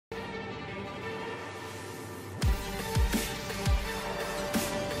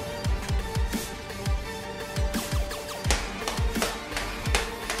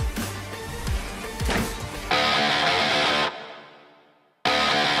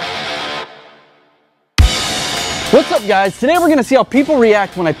What's up, guys? Today we're gonna see how people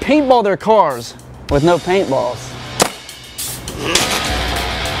react when I paintball their cars with no paintballs.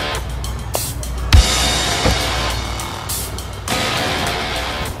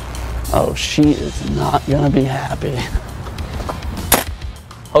 Oh, she is not gonna be happy.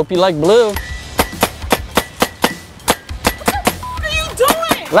 Hope you like blue. What are you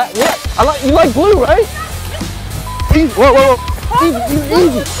doing? You like blue, right? Easy. Whoa, whoa, whoa.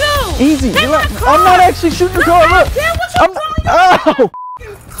 Easy. I'm not actually shooting your car. Look. Oh!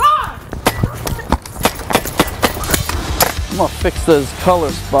 Car. I'm gonna fix those color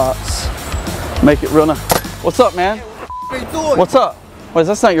spots. Make it real nice. What's up, man? Hey, what are you doing? What's up? Wait,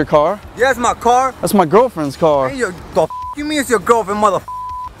 that's not your car? Yeah, it's my car. That's my girlfriend's car. Hey, the you mean it's your girlfriend, mother?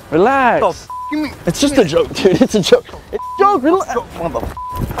 Relax. You mean it's just a joke, dude. It's a joke. It's a joke. Relax.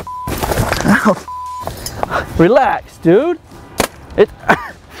 Relax, dude.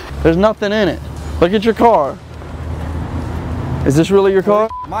 There's nothing in it. Look at your car. Is this really your car?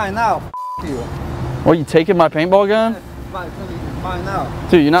 Mine now. You. What, you taking my paintball gun? Mine now.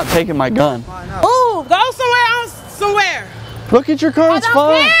 Dude, you're not taking my gun. Mine now. Ooh, go somewhere else. Somewhere. Look at your car. It's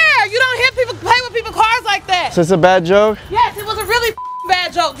fine. I don't care. You don't hit people, play with people's cars like that. So it's a bad joke? Yes, it was a really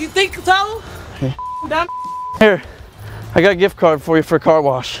bad joke. You think so? Okay. Dumb. Here, I got a gift card for you for a car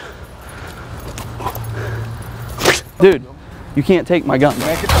wash. Dude, you can't take my gun.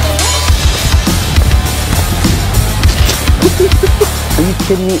 Are you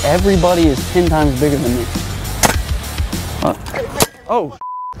kidding me? Everybody is 10 times bigger than me. Oh.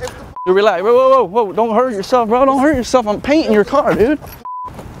 Dude, relax. Whoa, whoa. Don't hurt yourself, bro. Don't hurt yourself. I'm painting your car, dude.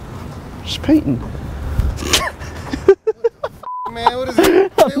 Just painting. Man, what is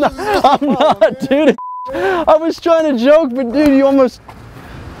it? I'm not, dude. I was trying to joke, but dude, you almost...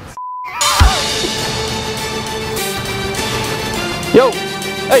 Yo,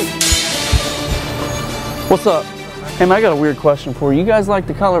 hey. What's up? Hey man, I got a weird question for you. You guys like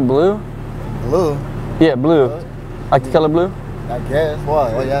the color blue? Blue? Yeah, blue. Like the color blue? I guess.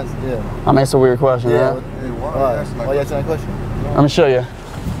 Why? Oh, yes, yeah. I mean, it's a weird question, Yeah. right? Why you asking that question? Let me show you.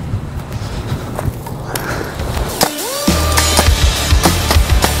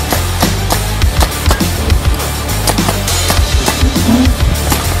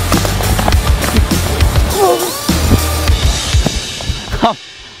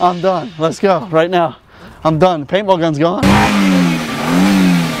 I'm done. Let's go right now. I'm done. The paintball gun's gone.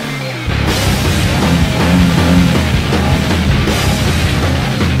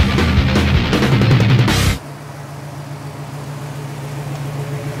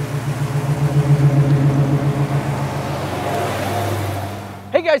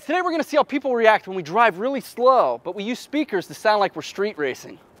 Hey guys, today we're gonna see how people react when we drive really slow, but we use speakers to sound like we're street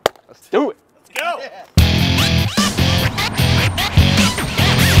racing. Let's do it. Let's go. Yeah.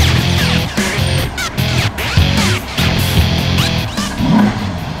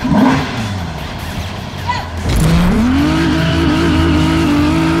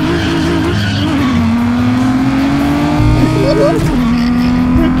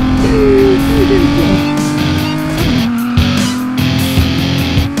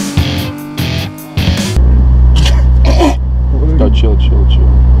 Chill.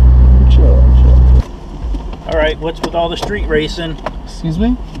 All right, what's with all the street racing? Excuse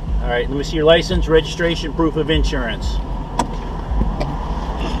me? All right, let me see your license, registration, proof of insurance.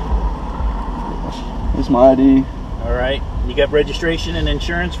 Here's my ID. All right, you got registration and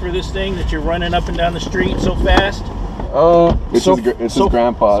insurance for this thing that you're running up and down the street so fast? It's his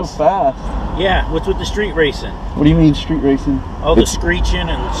grandpa's. So fast. Yeah, what's with the street racing? What do you mean street racing? All the screeching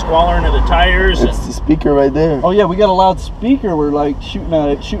and squalling of the tires. It's the speaker right there. Oh yeah, we got a loud speaker. We're like shooting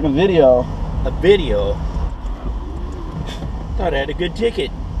a video. A video? Thought I had a good ticket.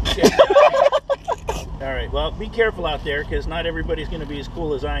 All right, well, be careful out there because not everybody's going to be as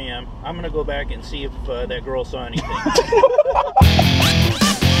cool as I am. I'm going to go back and see if that girl saw anything.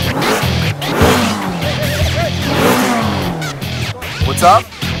 What's up?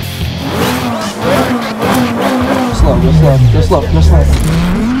 Slow.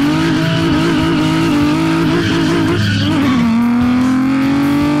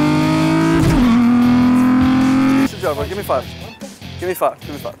 Give me five. Give me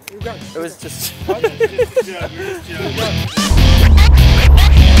five. It was just... How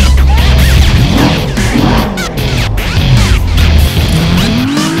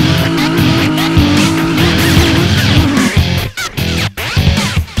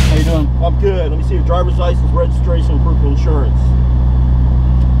you doing? I'm good. Let me see your driver's license, registration, proof of insurance.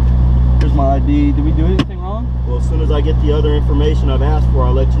 Here's my ID. Did we do anything wrong? long? Well, as soon as I get the other information I've asked for,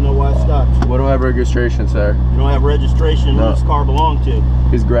 I'll let you know why I stopped you. We don't have registration, sir. You don't have registration. No. Who this car belong to?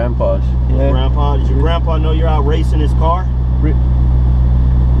 His grandpa's. Yeah. Grandpa? Does your grandpa know you're out racing his car? We're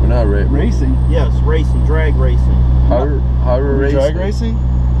not Racing? Yes, racing, drag racing. How are we racing? Drag racing?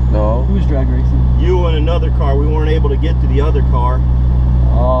 No. Who's drag racing? You and another car. We weren't able to get to the other car.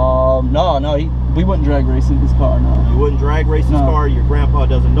 No, we wouldn't drag racing his car, no. You wouldn't drag race his No. car? Your grandpa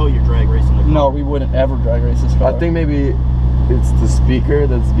doesn't know you're drag racing the car? No, we wouldn't ever drag race his car. I think maybe it's the speaker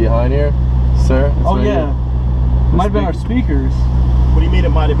that's behind here, sir. That's Oh maybe yeah, might have been our speakers. What do you mean it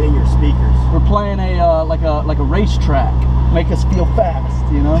might have been your speakers? We're playing a like a racetrack, make us feel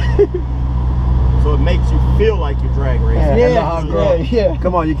fast, you know. So it makes you feel like you're drag racing. Yeah, and the hot girl. Yeah.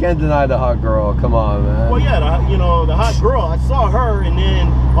 Come on, you can't deny the hot girl. Come on, man. Well, yeah, the hot girl. I saw her, and then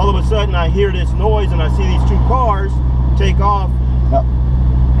all of a sudden I hear this noise, and I see these two cars take off.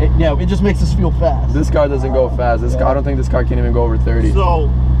 It just makes us feel fast. This car doesn't go fast. This car, I don't think this car can even go over 30. So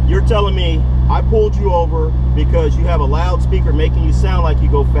you're telling me I pulled you over because you have a loudspeaker making you sound like you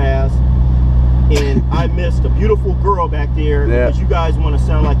go fast, and I missed a beautiful girl back there because you guys want to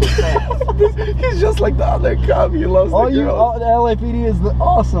sound like you're fast. He's just like the other cop. He loves the girls. The LAPD is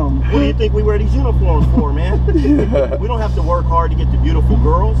awesome. What do you think we wear these uniforms for, man? We don't have to work hard to get the beautiful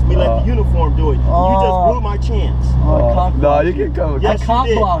girls. We let the uniform do it. You just blew my chance. No, you can come. Yes, cop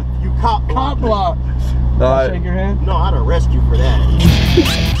you did. block. You cop block. Cop block. No, Shake your hand. No, I'd arrest you for that.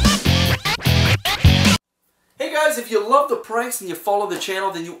 Hey guys, if you love the pranks and you follow the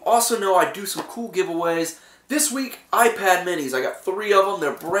channel, then you also know I do some cool giveaways. This week, iPad minis. I got 3 of them.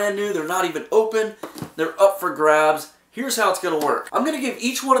 They're brand new. They're not even open. They're up for grabs. Here's how it's going to work. I'm going to give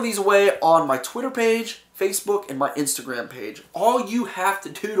each one of these away on my Twitter page, Facebook, and my Instagram page. All you have to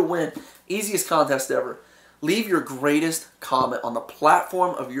do to win, easiest contest ever, leave your greatest comment on the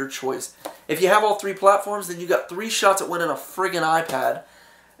platform of your choice. If you have all 3 platforms, then you got 3 shots at winning a friggin' iPad.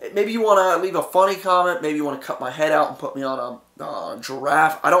 Maybe you want to leave a funny comment. Maybe you want to cut my head out and put me on a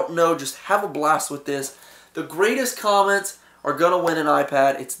giraffe. I don't know. Just have a blast with this. The greatest comments are going to win an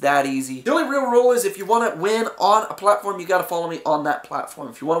iPad. It's that easy. The only real rule is if you want to win on a platform, you got to follow me on that platform.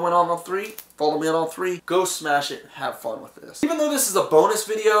 If you want to win on all 3, follow me on all 3. Go smash it and have fun with this. Even though this is a bonus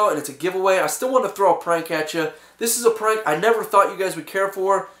video and it's a giveaway, I still want to throw a prank at you. This is a prank I never thought you guys would care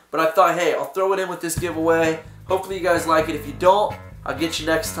for, but I thought, hey, I'll throw it in with this giveaway. Hopefully you guys like it. If you don't, I'll get you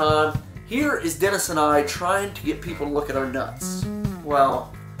next time. Here is Dennis and I trying to get people to look at our nuts.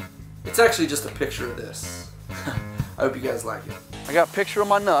 Well, it's actually just a picture of this. I hope you guys like it. I got a picture of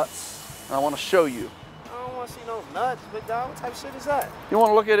my nuts, and I want to show you. I don't want to see no nuts, big dog. What type of shit is that? You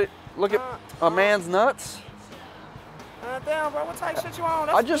want to look at it? Look at a man's nuts? Damn, bro. What type of shit you on?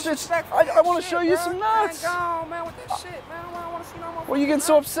 I want to show you some nuts. Man, go on, man, with that shit, man. I don't want to see no more. What are you getting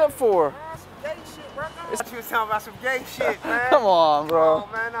so upset for? Some gay shit, bro. I thought you was talking about some gay shit, man. Come on, bro. Oh,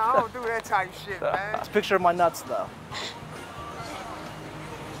 man, no, I don't do that type of shit, man. It's a picture of my nuts, though.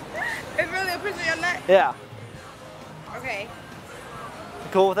 It's really a picture of your nut? Yeah. Okay. You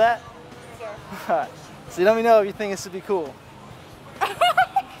cool with that? Sure. Alright. So let me know if you think this would be cool.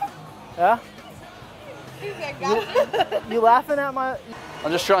 Yeah? He said, gotcha. You laughing at my...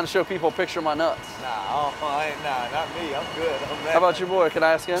 I'm just trying to show people a picture of my nuts. Nah, not me. I'm good. How about your boy? Can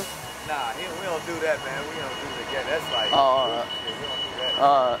I ask him? Nah, we don't do that, man. We don't do that. That's like... Oh, alright. We don't do that.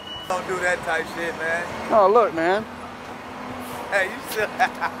 Alright. Don't do that type shit, man. Oh, look, man. Hey, you still...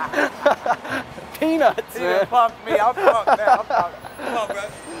 Peanuts, He man. done punked me. I'm punked now. Come on, bro.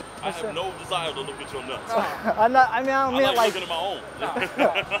 I have no desire to look at your nuts. I don't mean I it like like... looking at my own.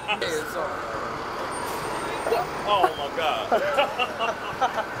 Oh my God.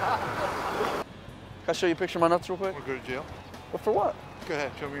 Can I show you a picture of my nuts real quick? We'll go to jail. Well, for what? Go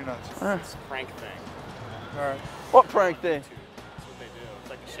ahead, show me your nuts. It's a prank thing. All right. What prank thing? That's what they do. It's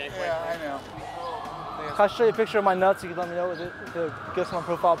like a shake Yeah, I know. Can I show you a picture of my nuts? You can let me know with it. To give us my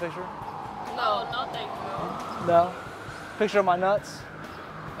profile picture. No, no thank you. No? Picture of my nuts?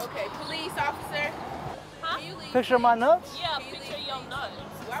 Okay, police officer. Huh? Picture of my nuts? Yeah, picture of your nuts.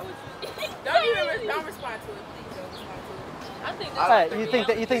 Why would you? Don't respond to it, please. Don't respond to it. I think that's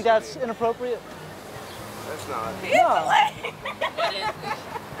Hey, you think that's inappropriate? That's not. No.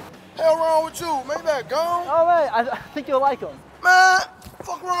 Hell wrong with you? Make that gone. Oh man, I think you'll like them. Man,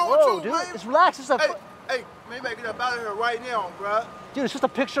 fuck wrong Whoa, with you, dude, man. just relax. It's a, Hey, maybe get up out of here right now, bruh. dude, it's just a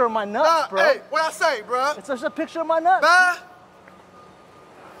picture of my nuts, bro. Hey, what I say, bruh? It's just a picture of my nuts. Man.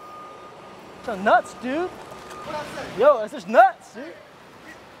 It's a nuts, dude. What I say? Yo, it's just nuts, dude.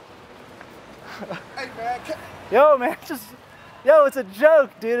 Hey, man. Yo, man, yo, it's a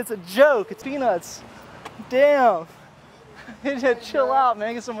joke, dude. It's a joke. It's peanuts. Damn. You just chill out,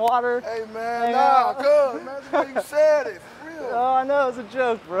 man. Get some water. Hey, man, nah, good, man. That's the way you said it, for real. Oh, I know. It's a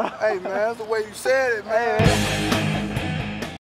joke, bro. Hey, man, that's the way you said it, man. Hey, man.